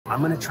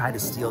I'm gonna try to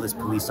steal this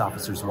police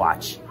officer's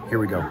watch. Here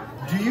we go.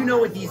 Do you know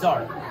what these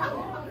are?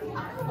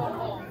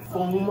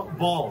 Foam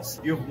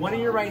balls. You have one in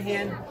your right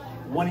hand,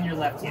 one in your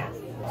left hand.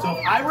 So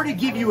if I were to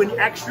give you an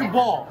extra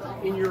ball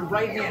in your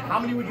right hand, how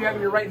many would you have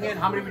in your right hand?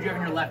 How many would you have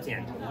in your left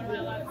hand?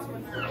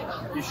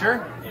 You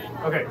sure?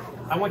 Okay.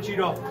 I want you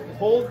to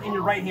hold in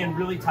your right hand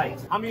really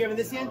tight. How many do you have in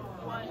this hand?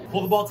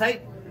 Hold the ball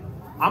tight.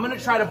 I'm gonna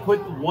try to put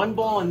one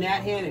ball in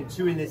that hand and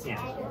two in this hand.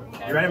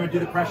 You ready? I'm gonna do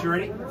the pressure.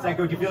 Ready? Does that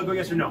go? Do you feel it go?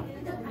 Yes or no?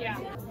 Yeah.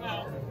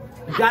 No.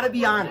 You gotta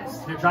be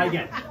honest. Here, try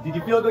again. Did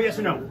you feel it go? Yes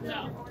or no?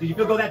 No. Did you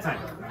feel it go that time?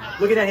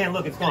 Look at that hand.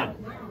 Look, it's gone.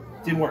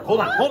 Didn't work. Hold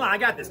on. I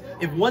got this.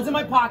 If one's in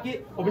my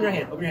pocket, open your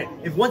hand. Open your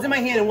hand. If one's in my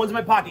hand and one's in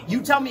my pocket,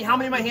 you tell me how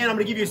many in my hand. I'm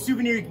gonna give you a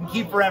souvenir you can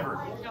keep forever.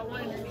 You got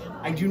one in your hand.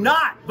 I do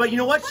not. But you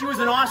know what? She was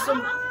an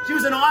awesome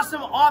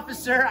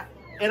officer,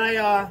 and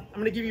I'm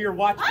gonna give you your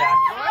watch back.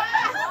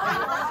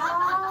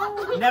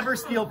 Never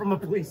steal from a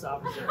police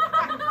officer.